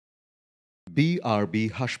BRB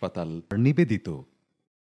হাসপাতাল নিবেদিত।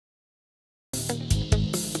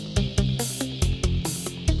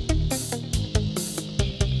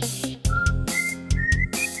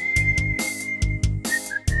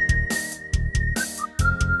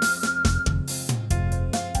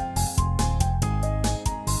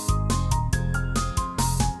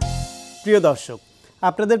 প্রিয় দর্শক,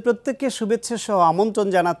 আপনাদের প্রত্যেককে শুভেচ্ছা সহ আমন্ত্রণ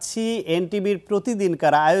জানাচ্ছি এনটিভির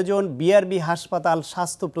প্রতিদিনকার আয়োজন বিআরবি হাসপাতাল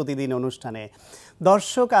স্বাস্থ্য প্রতিদিন অনুষ্ঠানে।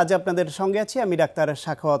 দর্শক, আজ আপনাদের সঙ্গে আছি আমি ডাক্তার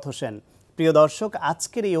সাখাওয়াত হোসেন। প্রিয় দর্শক,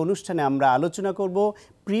 আজকের এই অনুষ্ঠানে আমরা আলোচনা করব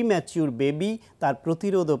প্রিম্যাচিউর বেবি, তার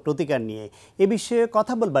প্রতিরোধ ও প্রতিকার নিয়ে। এ বিষয়ে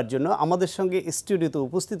কথা বলবার জন্য আমাদের সঙ্গে স্টুডিওতে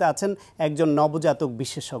উপস্থিত আছেন একজন নবজাতক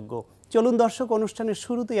বিশেষজ্ঞ। চলুন দর্শক, অনুষ্ঠানের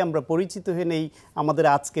শুরুতেই আমরা পরিচিত হয়ে নেই আমাদের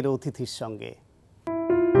আজকের অতিথির সঙ্গে।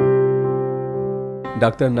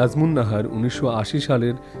 ডাক্তার নাজমুন নাহার 1980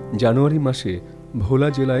 সালের জানুয়ারি মাসে ভোলা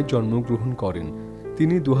জেলায় জন্মগ্রহণ করেন।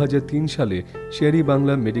 তিনি 2003 সালে শেরি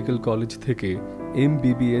বাংলা মেডিকেল কলেজ থেকে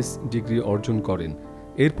MBBS ডিগ্রি অর্জন করেন।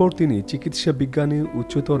 এরপর তিনি চিকিৎসা বিজ্ঞানে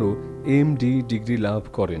উচ্চতর MD ডিগ্রি লাভ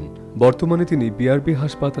করেন। বর্তমানে তিনি বিআরবি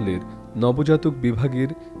হাসপাতালের নবজাতক বিভাগের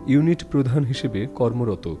ইউনিট প্রধান হিসেবে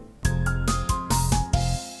কর্মরত।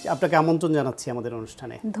 আপনাকে আমন্ত্রণ জানাচ্ছি আমাদের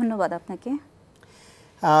অনুষ্ঠানে। ধন্যবাদ আপনাকে।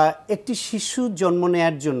 একটি শিশু জন্ম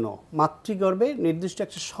নেয়ার জন্য মাতৃগর্ভে নির্দিষ্ট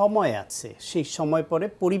একটা সময় আছে, সেই সময় পরে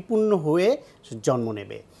পরিপূর্ণ হয়ে জন্ম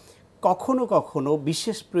নেবে। কখনো কখনো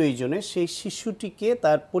বিশেষ প্রয়োজনে সেই শিশুটিকে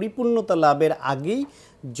তার পরিপূর্ণতা লাভের আগেই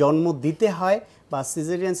জন্ম দিতে হয়, বা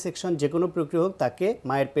সিজারিয়ান সেকশন যে কোনো প্রক্রিয়া হোক, তাকে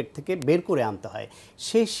মায়ের পেট থেকে বের করে আনতে হয়।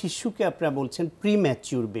 সেই শিশুকে আপনারা বলছেন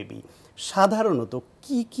প্রিম্যাচিউর বেবি। সাধারণত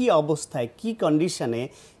কি কি অবস্থায়, কি কন্ডিশনে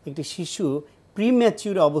একটি শিশু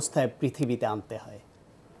প্রিম্যাচিউর অবস্থায় পৃথিবীতে আনতে হয়?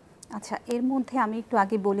 আচ্ছা, এর মধ্যে আমি একটু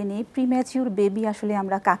আগে বলে নিই, প্রিম্যাচিউর বেবি আসলে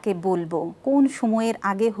আমরা কাকে বলবো, কোন সময়ের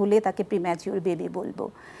আগে হলে তাকে প্রিম্যাচিউর বেবি বলবো।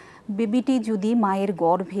 বেবিটি যদি মায়ের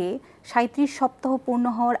গর্ভে 37 সপ্তাহ পূর্ণ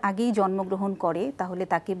হওয়ার আগেই জন্মগ্রহণ করে তাহলে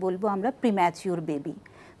তাকে বলবো আমরা প্রিম্যাচিউর বেবি।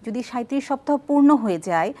 যদি 37 সপ্তাহ পূর্ণ হয়ে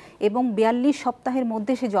যায় এবং 42 সপ্তাহের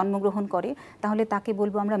মধ্যে সে জন্মগ্রহণ করে তাহলে তাকে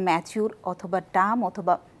বলবো আমরা ম্যাচিউর অথবা টার্ম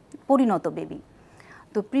অথবা পরিণত বেবি।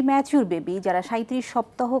 তো প্রিম্যাচিউর বেবি যারা 37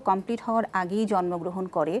 সপ্তাহ কমপ্লিট হওয়ার আগেই জন্মগ্রহণ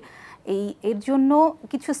করে, এর জন্য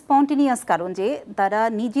কিছু স্পন্টেনিয়াস কারণ, যে তারা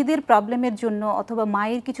নিজেদের প্রবলেমের জন্য অথবা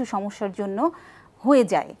মায়ের কিছু সমস্যার জন্য হয়ে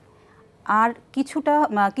যায়। আর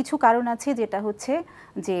কিছু কারণ আছে, যেটা হচ্ছে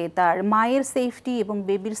যে তার মায়ের সেফটি এবং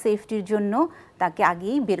বেবির সেফটির জন্য তাকে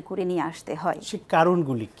আগেই বের করে নিয়ে আসতে হয়। সেই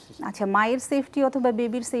কারণগুলি কি? আচ্ছা, মায়ের সেফটি অথবা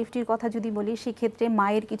বেবির সেফটির কথা যদি বলি, সেক্ষেত্রে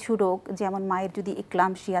মায়ের কিছু রোগ, যেমন মায়ের যদি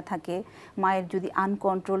এক্লাম্পসিয়া থাকে, মায়ের যদি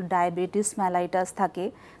আনকন্ট্রোল ডায়াবেটিস মেলাইটাস থাকে,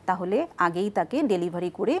 তাহলে আগেই তাকে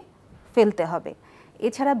ডেলিভারি করে ফেলতে হবে।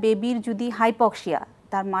 এছাড়া বেবির যদি হাইপক্সিয়া,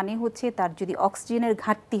 তার মানে হচ্ছে তার যদি অক্সিজেনের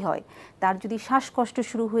ঘাটতি হয়, তার যদি শ্বাসকষ্ট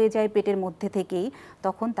শুরু হয়ে যায় পেটের মধ্যে থেকেই,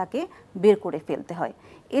 তখন তাকে বের করে ফেলতে হয়।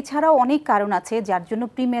 এছাড়াও অনেক কারণ আছে যার জন্য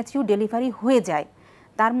প্রিম্যাচিউর ডেলিভারি হয়ে যায়।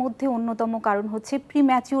 তার মধ্যে অন্যতম কারণ হচ্ছে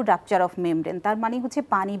প্রিম্যাচিউর রাপচার অফ মেমব্রেন, তার মানে হচ্ছে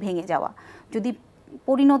পানি ভেঙে যাওয়া। যদি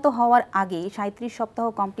পরিণত হওয়ার আগেই 37 সপ্তাহ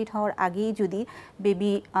কমপ্লিট হওয়ার আগেই যদি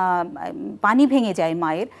বেবি পানি ভেঙে যায়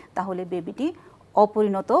মায়ের, তাহলে বেবিটি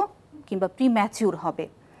অপরিণত কিংবা প্রিম্যাচিউর হবে।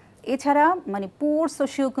 এছাড়া মানে পুয়ার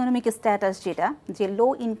সোশিও ইকোনমিক স্ট্যাটাস, যেটা যে লো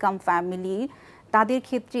ইনকাম ফ্যামিলি, তাদের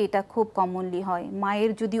ক্ষেত্রে এটা খুব কমনলি হয়।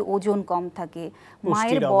 মায়ের যদি ওজন কম থাকে,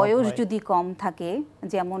 মায়ের বয়স যদি কম থাকে,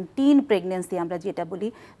 যেমন টিন প্রেগনেন্সি আমরা যেটা বলি,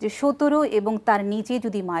 যে 17 এবং তার নিচে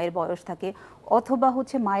যদি মায়ের বয়স থাকে, অথবা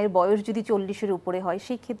হচ্ছে মায়ের বয়স যদি 40-এর উপরে হয়,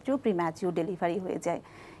 সেই ক্ষেত্রেও প্রিম্যাচিউর ডেলিভারি হয়ে যায়।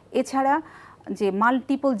 এছাড়া যে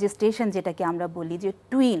মাল্টিপল জেস্টেশন যেটাকে আমরা বলি, যে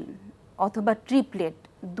টুইন অথবা ট্রিপলেট,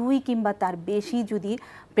 2 কিংবা তার বেশি যদি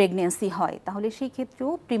প্রেগনেন্সি হয়, তাহলে সেই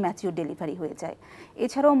ক্ষেত্রেও প্রিম্যাচিউর ডেলিভারি হয়ে যায়।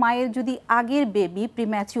 এছাড়াও মায়ের যদি আগের বেবি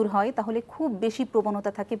প্রিম্যাচিউর হয়, তাহলে খুব বেশি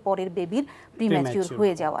প্রবণতা থাকে পরের বেবির প্রিম্যাচিউর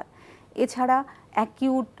হয়ে যাওয়ার। এছাড়া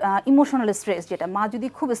অ্যাকিউট ইমোশনাল স্ট্রেস, যেটা মা যদি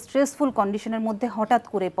খুব স্ট্রেসফুল কন্ডিশনের মধ্যে হঠাৎ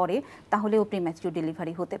করে পড়ে, তাহলেও প্রিম্যাচিউর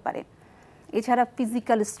ডেলিভারি হতে পারে। এছাড়া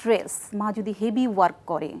ফিজিক্যাল স্ট্রেস, মা যদি হেভি ওয়ার্ক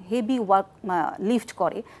লিফট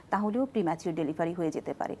করে, তাহলেও প্রিম্যাচিউর ডেলিভারি হয়ে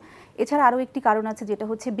যেতে পারে। এছাড়া আরও একটি কারণ আছে, যেটা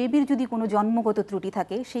হচ্ছে বেবির যদি কোনো জন্মগত ত্রুটি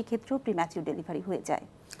থাকে, সেই ক্ষেত্রেও প্রিম্যাচিউর ডেলিভারি হয়ে যায়।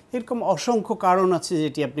 এরকম অসংখ্য কারণ আছে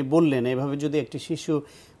যেটি আপনি বললেন। এভাবে যদি একটি শিশু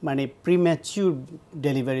মানে প্রিম্যাচিউর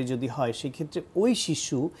ডেলিভারি যদি হয়, সেই ক্ষেত্রে ওই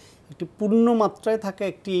শিশু একটি পূর্ণ মাত্রায় থাকা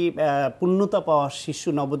একটি পূর্ণতা পাওয়া শিশু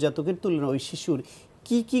নবজাতকের তুলনায় ওই শিশুর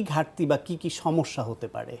কি কি ঘাটতি বা কি কি সমস্যা হতে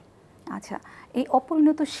পারে? আচ্ছা, এই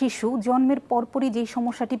অপরিণত শিশু জন্মের পরপরই যেই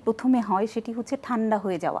সমস্যাটি প্রথমে হয়, সেটি হচ্ছে ঠান্ডা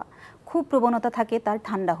হয়ে যাওয়া। খুব প্রবণতা থাকে তার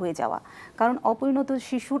ঠান্ডা হয়ে যাওয়া, কারণ অপরিণত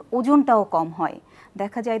শিশুর ওজনটাও কম হয়।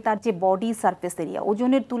 দেখা যায় তার যে বডি সারফেস এরিয়া,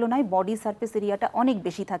 ওজনের তুলনায় বডি সারফেস এরিয়াটা অনেক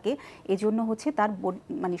বেশি থাকে, এজন্য হচ্ছে তার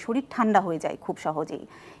মানে শরীর ঠান্ডা হয়ে যায় খুব সহজেই।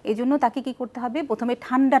 এজন্য তাকে কি করতে হবে, প্রথমে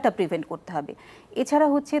ঠান্ডাটা প্রিভেন্ট করতে হবে। এছাড়া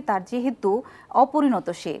হচ্ছে তার যেহেতু অপরিণত,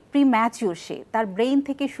 সে প্রিম্যাচিউর, সে তার ব্রেইন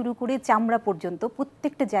থেকে শুরু করে চামড়া পর্যন্ত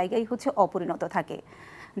প্রত্যেকটা জায়গায় হচ্ছে অপরিণত থাকে।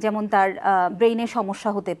 যেমন তার ব্রেইনে সমস্যা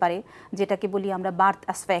হতে পারে, যেটাকে বলি আমরা বার্থ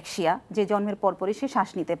অ্যাসফ্যাক্সিয়া, যে জন্মের পরপরই সে শ্বাস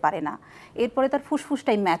নিতে পারে না। এরপরে তার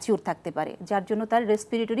ফুসফুসটাই ম্যাচিউর থাকতে পারে, যার জন্য তার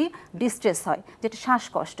রেসপিরেটরি ডিস্ট্রেস হয়, যেটা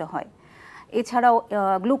শ্বাসকষ্ট হয়। এছাড়াও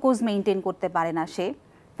গ্লুকোজ মেনটেন করতে পারে না সে।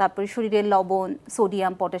 তারপরে শরীরের লবণ,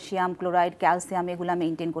 সোডিয়াম, পটাশিয়াম, ক্লোরাইড, ক্যালসিয়াম এগুলা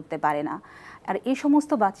মেনটেন করতে পারে না। আর এই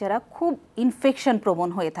সমস্ত বাচ্চারা খুব ইনফেকশন প্রবণ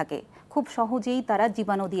হয়ে থাকে, খুব সহজেই তারা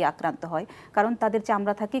জীবাণু দিয়ে আক্রান্ত হয়, কারণ তাদের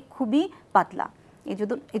চামড়া থাকে খুবই পাতলা।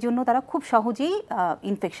 এজন্য তারা খুব সহজেই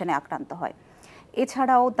ইনফেকশনে আক্রান্ত হয়।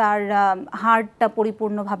 এছাড়াও তার হাড়টা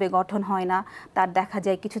পরিপূর্ণভাবে গঠন হয় না, তার দেখা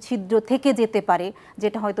যায় কিছু ছিদ্র থেকে যেতে পারে,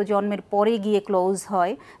 যেটা হয়তো জন্মের পরে গিয়ে ক্লোজ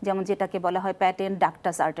হয়, যেমন যেটাকে বলা হয় প্যাটেন্ট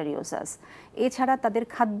ডাক্টাস আর্টারিওসাস। এছাড়া তাদের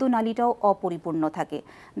খাদ্যনালীটাও অপরিপূর্ণ থাকে,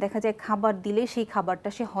 দেখা যায় খাবার দিলে সেই খাবারটা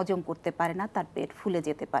সে হজম করতে পারে না, তার পেট ফুলে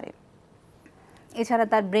যেতে পারে। এছাড়া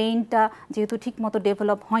তার ব্রেইনটা যেহেতু ঠিকমতো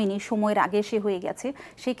ডেভেলপ হয়নি, সময়ের আগে সে হয়ে গেছে,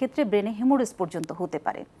 সেই ক্ষেত্রে ব্রেনে হেমোরেজ পর্যন্ত হতে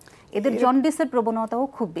পারে। এদের জন্ডিসের প্রবণতাও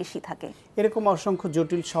খুব বেশি থাকে। এরকম অসংখ্য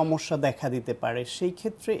জটিল সমস্যা দেখা দিতে পারে। সেই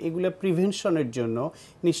ক্ষেত্রে এগুলো প্রিভেনশনের জন্য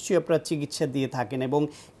নিশ্চয়ই আপনারা চিকিৎসা দিয়ে থাকেন, এবং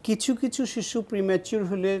কিছু কিছু শিশু প্রিম্যাচিউর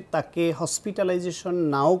হলে তাকে হসপিটালাইজেশন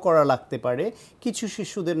নাও করা লাগতে পারে, কিছু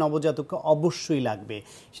শিশুদের নবজাতককে অবশ্যই লাগবে।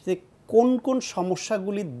 সেটা কোন কোন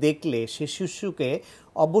সমস্যাগুলি দেখলে সে শিশুকে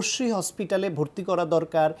অবশ্যই হসপিটালে ভর্তি করা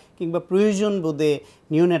দরকার, কিংবা প্রয়োজন বোধে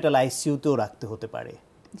নিওনেটাল আইসিইউতেও রাখতে হতে পারে?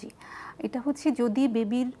 জি, এটা হচ্ছে যদি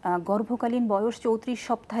বেবির গর্ভকালীন বয়স 34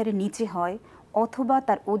 সপ্তাহের নিচে হয়, অথবা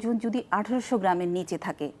তার ওজন যদি 1800 গ্রামের নিচে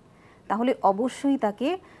থাকে, তাহলে অবশ্যই তাকে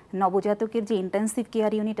নবজাতকের যে ইন্টেন্সিভ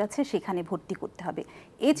কেয়ার ইউনিট আছে সেখানে ভর্তি করতে হবে।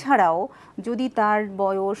 এছাড়াও যদি তার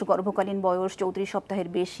বয়স, গর্ভকালীন বয়স 34 সপ্তাহের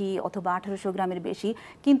বেশি অথবা 1800 গ্রামের বেশি,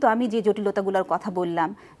 কিন্তু আমি যে জটিলতাগুলোর কথা বললাম,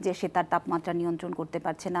 যে সে তার তাপমাত্রা নিয়ন্ত্রণ করতে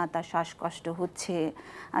পারছে না, তার শ্বাসকষ্ট হচ্ছে,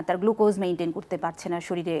 তার গ্লুকোজ মেনটেন করতে পারছে না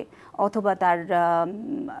শরীরে, অথবা তার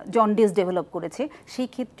জন্ডিস ডেভেলপ করেছে, সেই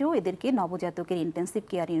ক্ষেত্রেও এদেরকে নবজাতকের ইন্টেন্সিভ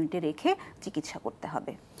কেয়ার ইউনিটে রেখে চিকিৎসা করতে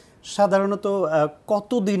হবে। সাধারণত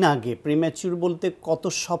কতদিন আগে, প্রিম্যাচিউর বলতে কত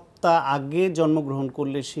সপ্তাহ আগে জন্মগ্রহণ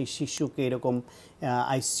করলে সেই শিশুকে এরকম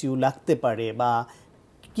আইসিইউ লাগতে পারে, বা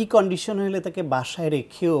কি কন্ডিশন হলে তাকে বাসায়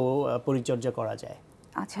রেখেও পরিচর্যা করা যায়?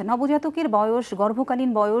 আচ্ছা, নবজাতকের বয়স,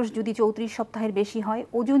 গর্ভকালীন বয়স যদি 34 সপ্তাহের বেশি হয়,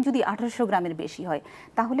 ওজন যদি 1800 গ্রামের বেশি হয়,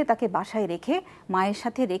 তাহলে তাকে বাসায় রেখে মায়ের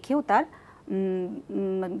সাথে রেখেও তার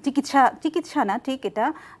চিকিৎসা না ঠিক এটা,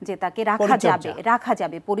 যে তাকে রাখা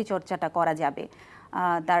যাবে, পরিচর্যাটা করা যাবে।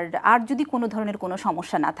 তার আর যদি কোনো ধরনের কোনো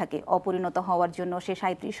সমস্যা না থাকে, অপরিণত হওয়ার জন্য সে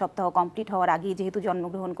 37 সপ্তাহ কমপ্লিট হওয়ার আগেই যেহেতু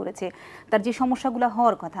জন্মগ্রহণ করেছে, তার যে সমস্যাগুলো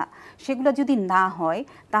হওয়ার কথা সেগুলো যদি না হয়,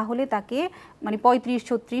 তাহলে তাকে মানে 35,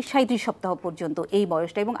 36, 37 সপ্তাহ পর্যন্ত এই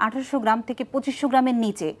বয়সটা, এবং 1800 গ্রাম থেকে 2500 গ্রামের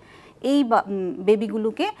নিচে এই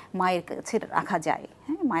বেবিগুলোকে মায়ের কাছে রাখা যায়।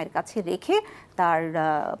 হ্যাঁ, মায়ের কাছে রেখে তার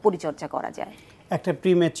পরিচর্যা করা যায়। একটা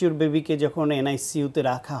প্রিম্যাচিউর বেবিকে যখন এনআইসিইউতে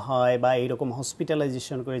রাখা হয় বা এইরকম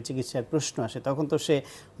হসপিটালাইজেশন করে চিকিৎসার প্রশ্ন আসে, তখন তো সে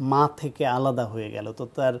মা থেকে আলাদা হয়ে গেল, তো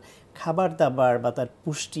তার খাবার দাবার বা তার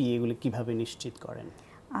পুষ্টি এগুলো কিভাবে নিশ্চিত করেন?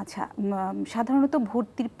 আচ্ছা, সাধারণত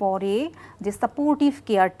ভর্তির পরে যে সাপোর্টিভ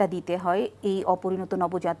কেয়ারটা দিতে হয় এই অপরিণত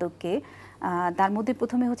নবজাতককে, তার মধ্যে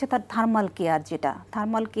প্রথমে হচ্ছে তার থার্মাল কেয়ার। যেটা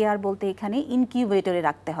থার্মাল কেয়ার বলতে এখানে ইনকিউবেটরে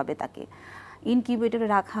রাখতে হবে তাকে, ইনকিউবেটরে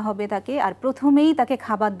রাখা হবে তাকে। আর প্রথমেই তাকে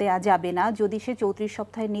খাবার দেয়া যাবে না যদি সে 34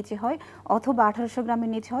 সপ্তাহের নিচে হয়, অথবা 1800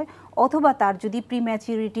 গ্রামের নিচে হয়, অথবা তার যদি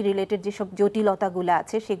প্রিম্যাচুরিটি রিলেটেড যেসব জটিলতাগুলো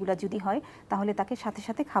আছে সেগুলো যদি হয়, তাহলে তাকে সাথে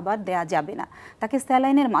সাথে খাবার দেয়া যাবে না, তাকে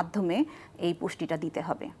স্যালাইনের মাধ্যমে এই পুষ্টিটা দিতে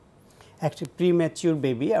হবে। একটা প্রিম্যাচিউর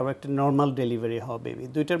বেবি আর একটা নর্মাল ডেলিভারি হওয়া বেবি,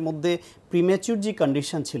 দুইটার মধ্যে প্রিম্যাচিউর যে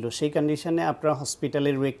কন্ডিশন ছিল সেই কন্ডিশনে আপনারা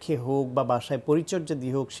হসপিটালে রেখে হোক বা বাসায় পরিচর্যা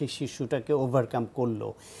দিয়ে হোক সেই শিশুটাকে ওভারকাম করলো,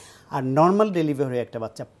 আর নর্মাল ডেলিভারি একটা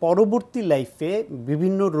বাচ্চা পরবর্তী লাইফে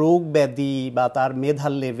বিভিন্ন রোগ ব্যাধি বা তার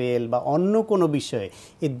মেধার লেভেল বা অন্য কোনো বিষয়ে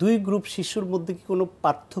এই দুই গ্রুপ শিশুর মধ্যে কি কোনো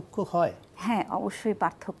পার্থক্য হয়? হ্যাঁ, অবশ্যই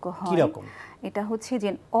পার্থক্য হয়। কীরকম? এটা হচ্ছে যে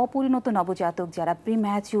অপরিণত নবজাতক যারা,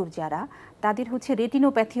 প্রিম্যাচিউর যারা, তাদের হচ্ছে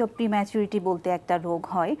রেটিনোপ্যাথি অফ প্রিম্যাচুরিটি বলতে একটা রোগ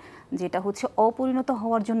হয়, যেটা হচ্ছে অপরিণত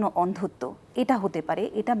হওয়ার জন্য অন্ধত্ব। এটা হতে পারে,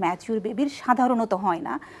 এটা ম্যাচিউর বেবির সাধারণত হয়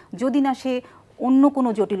না, যদি না সে অন্য কোনো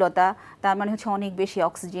জটিলতা, তার মানে হচ্ছে অনেক বেশি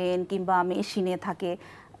অক্সিজেন কিংবা মেশিনে থাকে,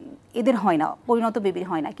 এদের হয় না, পরিণত বেবির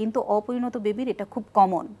হয় না। কিন্তু অপরিণত বেবির এটা খুব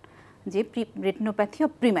কমন, যে রেটিনোপ্যাথি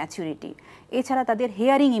অফ প্রিম্যাচুরিটি। এছাড়া তাদের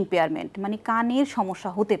হেয়ারিং ইম্পেয়ারমেন্ট, মানে কানের সমস্যা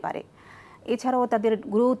হতে পারে। এছাড়াও তাদের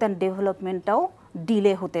গ্রোথ অ্যান্ড ডেভেলপমেন্টটাও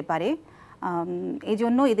ডিলে হতে পারে। এই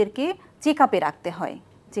জন্য এদেরকে চেক আপে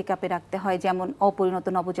রাখতে হয় যেমন অপরিণত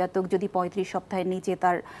নবজাতক যদি 35 সপ্তাহের নিচে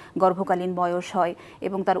তার গর্ভকালীন বয়স হয়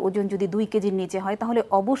এবং তার ওজন যদি 2 কেজির নিচে হয় তাহলে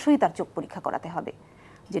অবশ্যই তার চোখ পরীক্ষা করাতে হবে,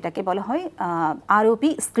 যেটাকে বলা হয় ROP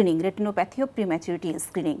screening, retinopathy of prematurity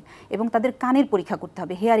screening, এবং তাদের কানের পরীক্ষা করতে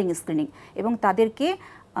হবে, হিয়ারিং স্ক্রিনিং, এবং তাদেরকে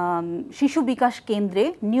শিশু বিকাশ কেন্দ্রে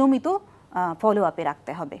নিয়মিত ফলো আপে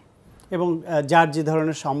রাখতে হবে এবং যার যে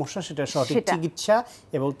ধরনের সমস্যা সেটা সঠিক চিকিৎসা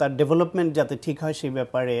এবং তার ডেভেলপমেন্ট যাতে ঠিক হয় সেই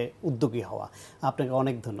ব্যাপারে উদ্যোগী হওয়া। আপনাকে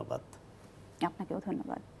অনেক ধন্যবাদ। আপনাকেও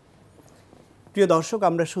ধন্যবাদ। প্রিয় দর্শক,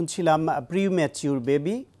 আমরা শুনছিলাম প্রিম্যাচিউর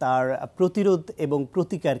বেবি, তার প্রতিরোধ এবং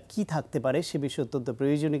প্রতিকার কি থাকতে পারে সে বিষয়ে অত্যন্ত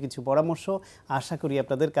প্রয়োজনীয় কিছু পরামর্শ। আশা করি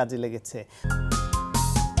আপনাদের কাজে লেগেছে।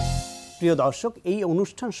 প্রিয় দর্শক, এই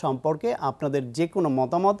অনুষ্ঠান সম্পর্কে আপনাদের যে কোনো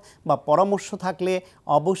মতামত বা পরামর্শ থাকলে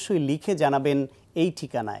অবশ্যই লিখে জানাবেন এই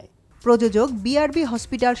ঠিকানায়। প্রযোজক বিআরবি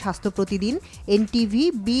হসপিটাল স্বাস্থ্য প্রতিদিন, এনটিভি,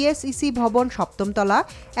 বিএসইসি ভবন, 7ম তলা,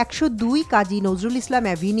 102 কাজী নজরুল ইসলাম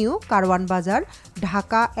অ্যাভিনিউ, কারওয়ান বাজার,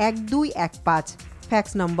 ঢাকা 1215।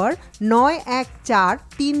 ফ্যাক্স নম্বর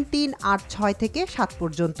 914338 থেকে 7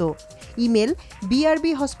 পর্যন্ত। ইমেল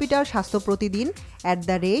বিআরবি হসপিটাল স্বাস্থ্য প্রতিদিন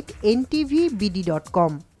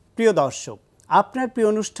 @ntvbd.com। প্রিয় দর্শক, আপনার প্রিয়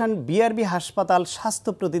অনুষ্ঠান বিআরবি হাসপাতাল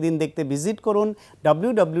স্বাস্থ্য প্রতিদিন দেখতে ভিজিট করুন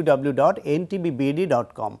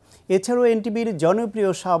www.ntvbd.com। এছাড়াও এনটিভির জনপ্রিয়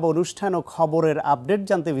সব অনুষ্ঠান ও খবরের আপডেট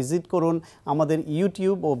জানতে ভিজিট করুন আমাদের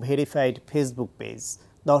ইউটিউব ও ভেরিফাইড ফেসবুক পেজ।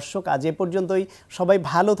 দর্শক, আজ এ পর্যন্তই। সবাই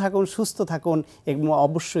ভালো থাকুন, সুস্থ থাকুন এবং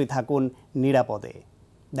অবশ্যই থাকুন নিরাপদে।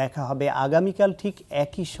 দেখা হবে আগামীকাল ঠিক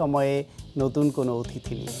একই সময়ে নতুন কোনো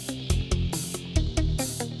অতিথি নিয়ে।